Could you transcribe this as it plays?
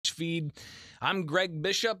Newsfeed. I'm Greg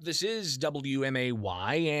Bishop. This is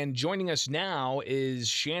WMAY, and joining us now is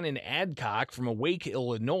Shannon Adcock from Awake,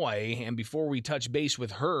 Illinois. And before we touch base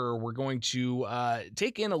with her, we're going to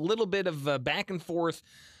take in a little bit of back and forth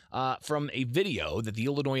from a video that the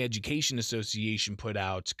Illinois Education Association put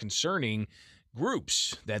out concerning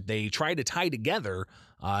groups that they try to tie together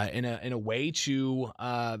in a way to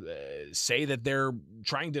say that they're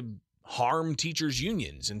trying to harm teachers'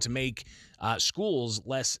 unions and to make schools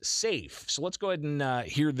less safe. So let's go ahead and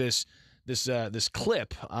hear this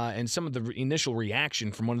clip and some of the initial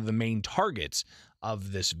reaction from one of the main targets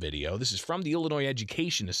of this video. This is from the Illinois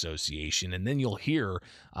Education Association, and then you'll hear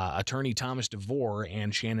attorney Thomas DeVore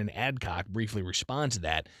and Shannon Adcock briefly respond to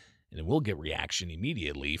that. And then we'll get reaction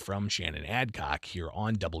immediately from Shannon Adcock here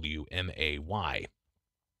on WMAY.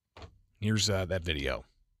 Here's that video.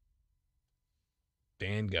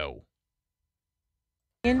 Dan, go.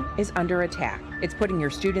 Is under attack. It's putting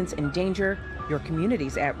your students in danger, your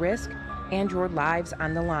communities at risk, and your lives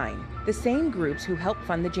on the line. The same groups who helped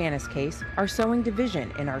fund the Janus case are sowing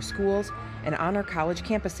division in our schools and on our college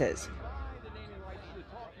campuses.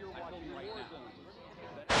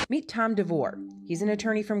 Meet Tom DeVore. He's an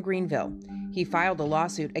attorney from Greenville. He filed a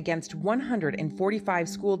lawsuit against 145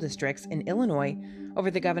 school districts in Illinois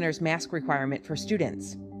over the governor's mask requirement for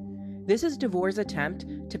students. This is DeVore's attempt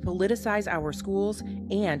to politicize our schools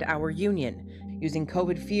and our union, using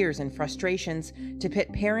COVID fears and frustrations to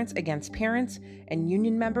pit parents against parents and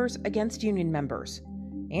union members against union members.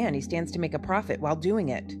 And he stands to make a profit while doing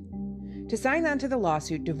it. To sign on to the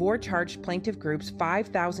lawsuit, DeVore charged plaintiff groups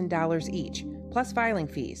 $5,000 each, plus filing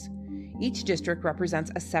fees. Each district represents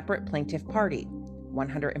a separate plaintiff party.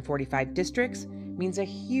 145 districts means a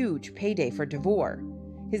huge payday for DeVore.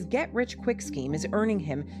 His get-rich-quick scheme is earning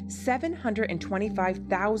him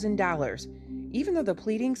 $725,000, even though the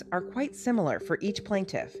pleadings are quite similar for each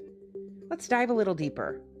plaintiff. Let's dive a little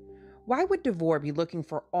deeper. Why would DeVore be looking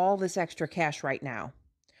for all this extra cash right now?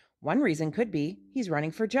 One reason could be he's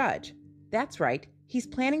running for judge. That's right, he's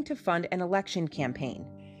planning to fund an election campaign.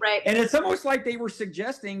 Right. And it's almost like they were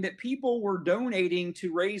suggesting that people were donating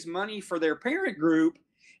to raise money for their parent group,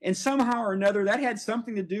 and somehow or another that had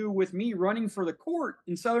something to do with me running for the court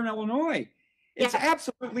in Southern Illinois. It's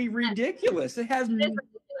absolutely ridiculous. It has ridiculous.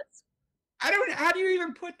 How do you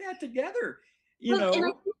even put that together? You know, and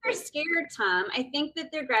I think they're scared, Tom. I think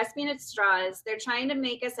that they're grasping at straws. They're trying to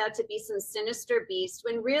make us out to be some sinister beast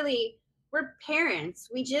when really we're parents.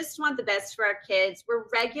 We just want the best for our kids. We're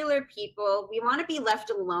regular people. We want to be left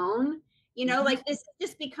alone. You know, like this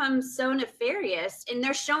just becomes so nefarious, and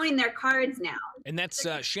they're showing their cards now. And that's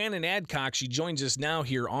Shannon Adcock. She joins us now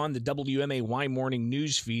here on the WMAY morning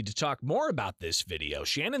news feed to talk more about this video.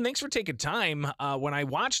 Shannon, thanks for taking time. When I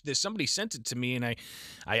watched this, somebody sent it to me, and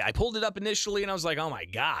I pulled it up initially, and I was like, oh my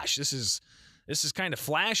gosh, this is kind of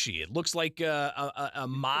flashy. It looks like a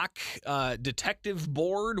mock detective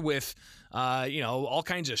board with, all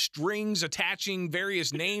kinds of strings attaching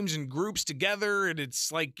various names and groups together. And it's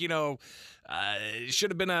like, it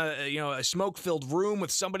should have been a smoke-filled room with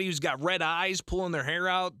somebody who's got red eyes pulling their hair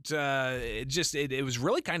out. It was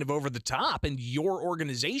really kind of over the top. And your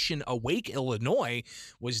organization, Awake, Illinois,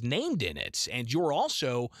 was named in it. And you're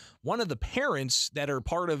also one of the parents that are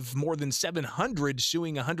part of more than 700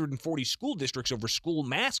 suing 140 school districts over school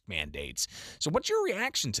mask mandates. So what's your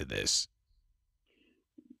reaction to this?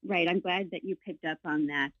 Right. I'm glad that you picked up on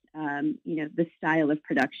that. The style of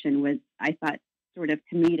production was, I thought, sort of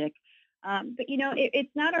comedic. But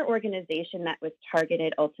it's not our organization that was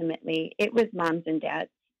targeted ultimately. It was moms and dads,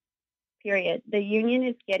 period. The union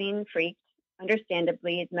is getting freaked,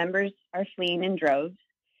 understandably. Its members are fleeing in droves.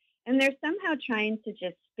 And they're somehow trying to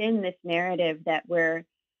just spin this narrative that we're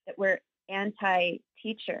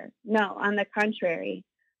anti-teacher. No, on the contrary,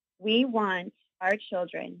 we want our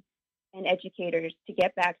children and educators to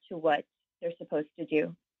get back to what they're supposed to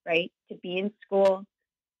do, right? To be in school,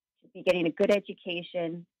 to be getting a good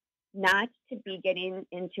education, not to be getting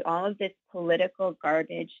into all of this political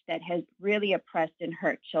garbage that has really oppressed and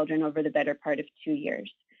hurt children over the better part of 2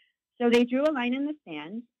 years. So they drew a line in the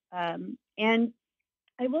sand. And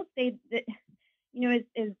I will say that,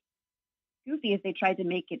 as goofy as they tried to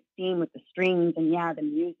make it seem with the strings and, the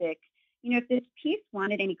music, if this piece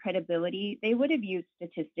wanted any credibility, they would have used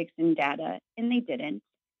statistics and data, and they didn't.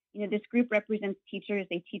 This group represents teachers.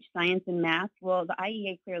 They teach science and math. Well, the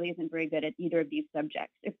IEA clearly isn't very good at either of these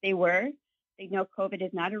subjects. If they were, they know COVID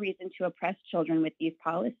is not a reason to oppress children with these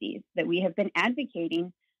policies that we have been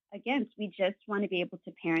advocating against. We just want to be able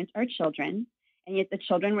to parent our children, and yet the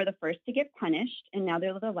children were the first to get punished, and now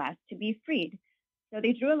they're the last to be freed. So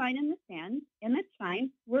they drew a line in the sand, and that's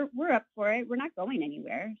fine. We're up for it. We're not going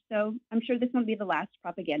anywhere. So I'm sure this won't be the last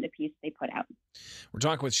propaganda piece they put out. We're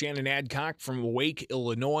talking with Shannon Adcock from Wake,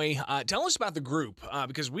 Illinois. Tell us about the group,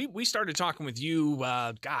 because we started talking with you,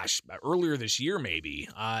 earlier this year maybe.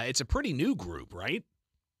 It's a pretty new group, right?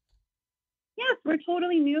 Yes, we're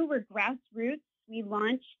totally new. We're grassroots. We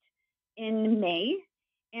launched in May,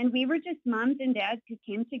 and we were just moms and dads who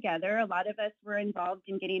came together. A lot of us were involved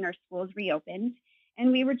in getting our schools reopened,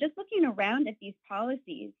 and we were just looking around at these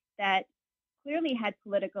policies that clearly had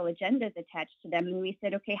political agendas attached to them. And we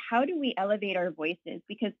said, okay, how do we elevate our voices?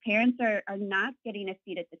 Because parents are not getting a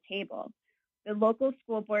seat at the table. The local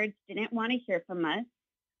school boards didn't want to hear from us.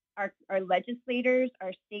 Our legislators,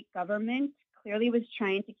 our state government clearly was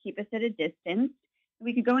trying to keep us at a distance.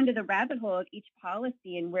 We could go into the rabbit hole of each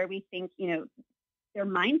policy and where we think, their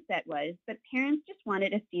mindset was, but parents just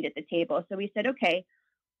wanted a seat at the table. So we said, okay,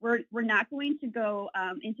 we're not going to go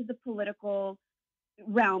into the political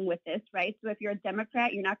realm with this, right? So if you're a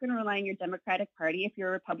Democrat, you're not going to rely on your Democratic Party. If you're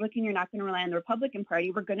a Republican, you're not going to rely on the Republican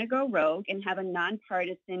Party. We're going to go rogue and have a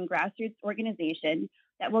nonpartisan grassroots organization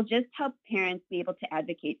that will just help parents be able to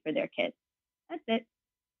advocate for their kids. That's it.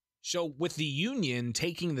 So with the union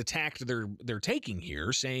taking the tact they're taking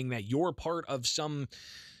here, saying that you're part of some,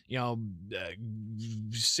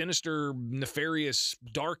 sinister, nefarious,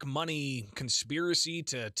 dark money conspiracy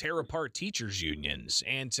to tear apart teachers' unions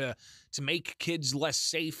and to make kids less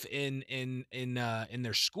safe in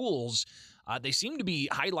their schools, they seem to be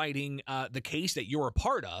highlighting the case that you're a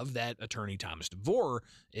part of, that Attorney Thomas DeVore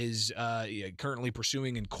is currently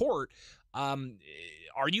pursuing in court.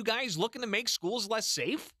 Are you guys looking to make schools less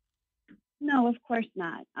safe? No, of course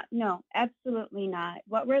not. No, absolutely not.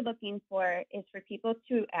 What we're looking for is for people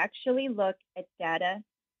to actually look at data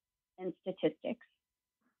and statistics.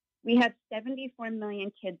 We have 74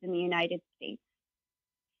 million kids in the United States.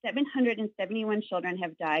 771 children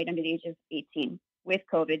have died under the age of 18 with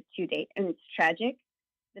COVID to date. And it's tragic.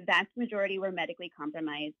 The vast majority were medically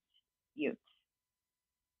compromised youth.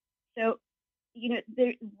 So,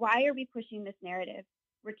 why are we pushing this narrative?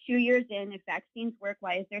 We're 2 years in. If vaccines work,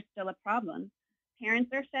 why is there still a problem?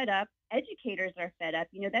 Parents are fed up. Educators are fed up.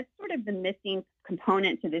 That's sort of the missing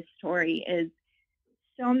component to this story is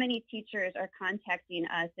so many teachers are contacting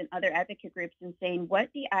us and other advocate groups and saying what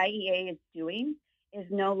the IEA is doing is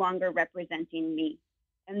no longer representing me.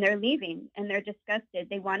 And they're leaving and they're disgusted.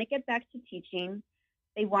 They want to get back to teaching.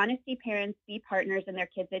 They want to see parents be partners in their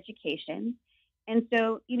kids' education. And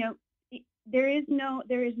so, there is no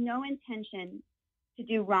intention to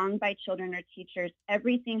do wrong by children or teachers.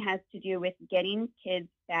 Everything has to do with getting kids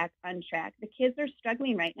back on track. The kids are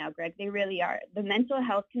struggling right now, Greg. They really are. The mental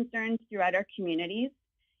health concerns throughout our communities,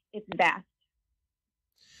 it's vast.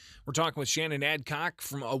 We're talking with Shannon Adcock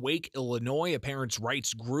from Awake, Illinois, a parents'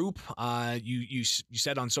 rights group. You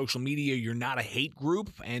said on social media you're not a hate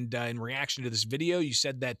group, and in reaction to this video, you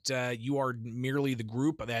said that you are merely the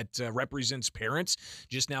group that represents parents,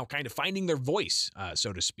 just now kind of finding their voice,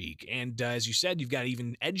 so to speak. And as you said, you've got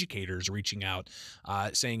even educators reaching out,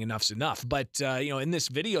 saying enough's enough. But in this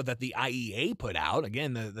video that the IEA put out,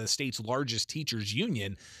 again, the state's largest teachers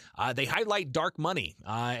union, they highlight dark money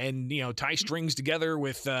and tie strings together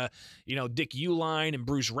with Dick Uihlein and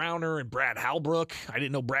Bruce Rauner and Brad Halbrook. I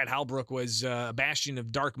didn't know Brad Halbrook was a bastion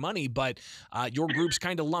of dark money, but your group's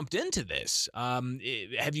kind of lumped into this.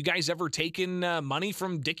 Have you guys ever taken money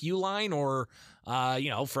from Dick Uihlein or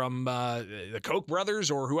from the Koch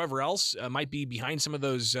brothers or whoever else might be behind some of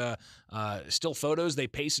those still photos they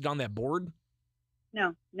pasted on that board?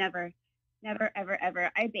 No, never. Never, ever,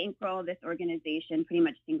 ever. I bankroll this organization pretty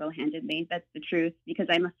much single-handedly. That's the truth, because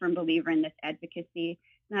I'm a firm believer in this advocacy.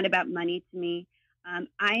 It's not about money to me.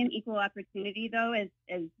 I am equal opportunity, though, as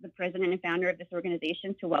the president and founder of this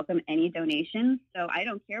organization, to welcome any donations. So I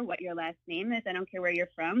don't care what your last name is. I don't care where you're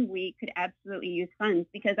from. We could absolutely use funds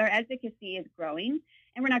because our advocacy is growing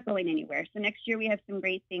and we're not going anywhere. So next year we have some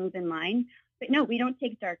great things in line. But no, we don't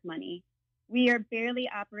take dark money. We are barely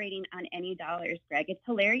operating on any dollars, Greg. It's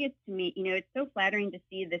hilarious to me. It's so flattering to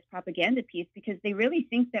see this propaganda piece because they really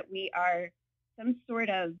think that we are some sort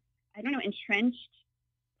of, entrenched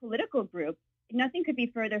political group. Nothing could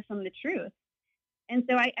be further from the truth. And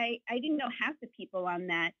so I didn't know half the people on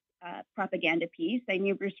that propaganda piece. I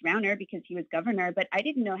knew Bruce Rauner because he was governor, but I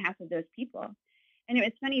didn't know half of those people. And it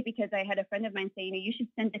was funny because I had a friend of mine say, you should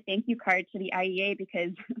send a thank you card to the IEA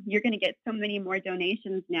because you're going to get so many more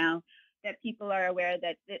donations now that people are aware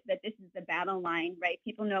that this is the battle line, right?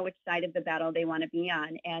 People know which side of the battle they want to be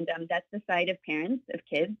on. And that's the side of parents, of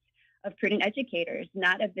kids, of prudent educators,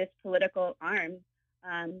 not of this political arm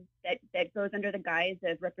that goes under the guise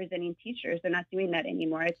of representing teachers. They're not doing that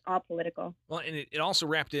anymore. It's all political. Well, and it also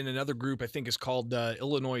wrapped in another group, I think is called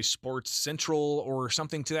Illinois Sports Central or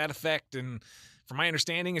something to that effect. And from my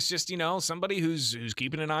understanding, it's just, somebody who's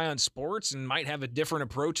keeping an eye on sports and might have a different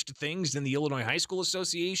approach to things than the Illinois High School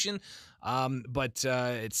Association. But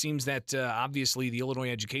it seems that obviously the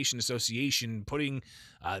Illinois Education Association putting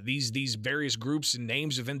these various groups and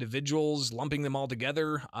names of individuals, lumping them all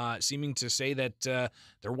together, seeming to say that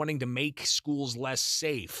they're wanting to make schools less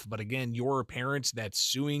safe. But again, you're a parent that's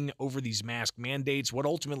suing over these mask mandates. What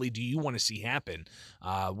ultimately do you want to see happen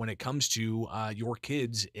when it comes to your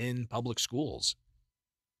kids in public schools?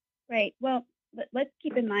 Right. Well, let's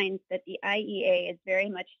keep in mind that the IEA is very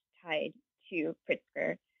much tied to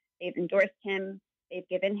Pritzker. They've endorsed him. They've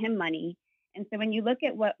given him money. And so when you look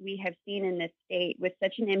at what we have seen in this state with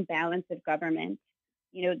such an imbalance of government,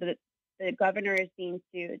 the governor is being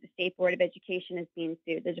sued, the State Board of Education is being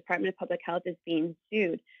sued, the Department of Public Health is being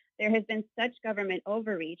sued. There has been such government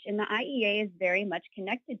overreach, and the IEA is very much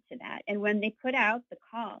connected to that. And when they put out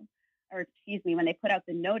when they put out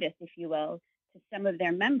the notice, if you will, to some of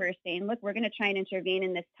their members saying, look, we're going to try and intervene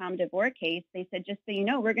in this Tom DeVore case, they said, just so you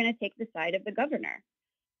know, we're going to take the side of the governor.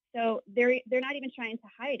 So they're not even trying to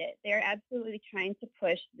hide it. They're absolutely trying to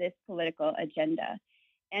push this political agenda.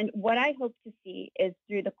 And what I hope to see is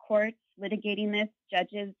through the courts litigating this,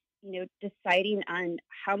 judges, deciding on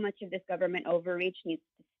how much of this government overreach needs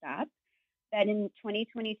to stop, that in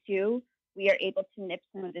 2022, we are able to nip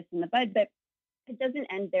some of this in the bud. But it doesn't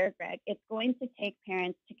end there, Greg. It's going to take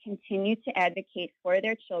parents to continue to advocate for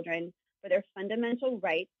their children, for their fundamental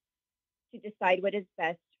rights to decide what is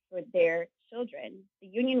best for their children. The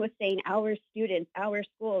union was saying our students, our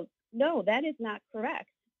schools. No, that is not correct.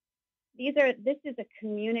 This is a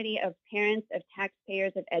community of parents, of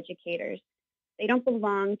taxpayers, of educators. They don't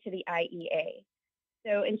belong to the IEA.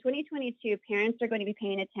 So in 2022, parents are going to be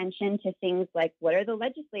paying attention to things like what are the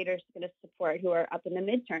legislators going to support who are up in the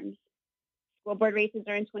midterms? School board races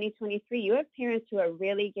are in 2023. You have parents who are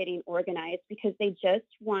really getting organized because they just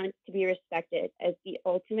want to be respected as the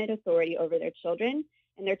ultimate authority over their children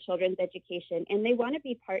and their children's education. And they want to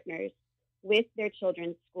be partners with their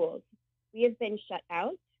children's schools. We have been shut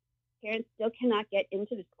out. Parents still cannot get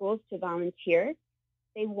into the schools to volunteer.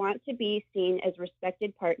 They want to be seen as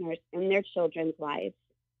respected partners in their children's lives.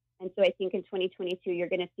 And so I think in 2022, you're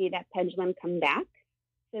going to see that pendulum come back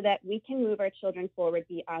so that we can move our children forward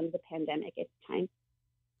beyond the pandemic. It's time.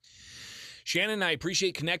 Shannon, I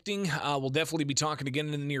appreciate connecting. We'll definitely be talking again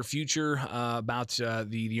in the near future about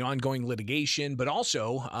the ongoing litigation, but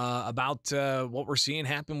also about what we're seeing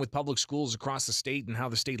happen with public schools across the state and how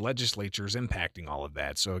the state legislature is impacting all of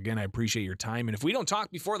that. So again, I appreciate your time. And if we don't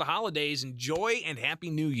talk before the holidays, enjoy and Happy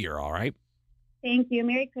New Year, all right? Thank you.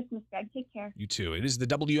 Merry Christmas, Greg. Take care. You too. It is the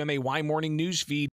WMAY Morning News Feed.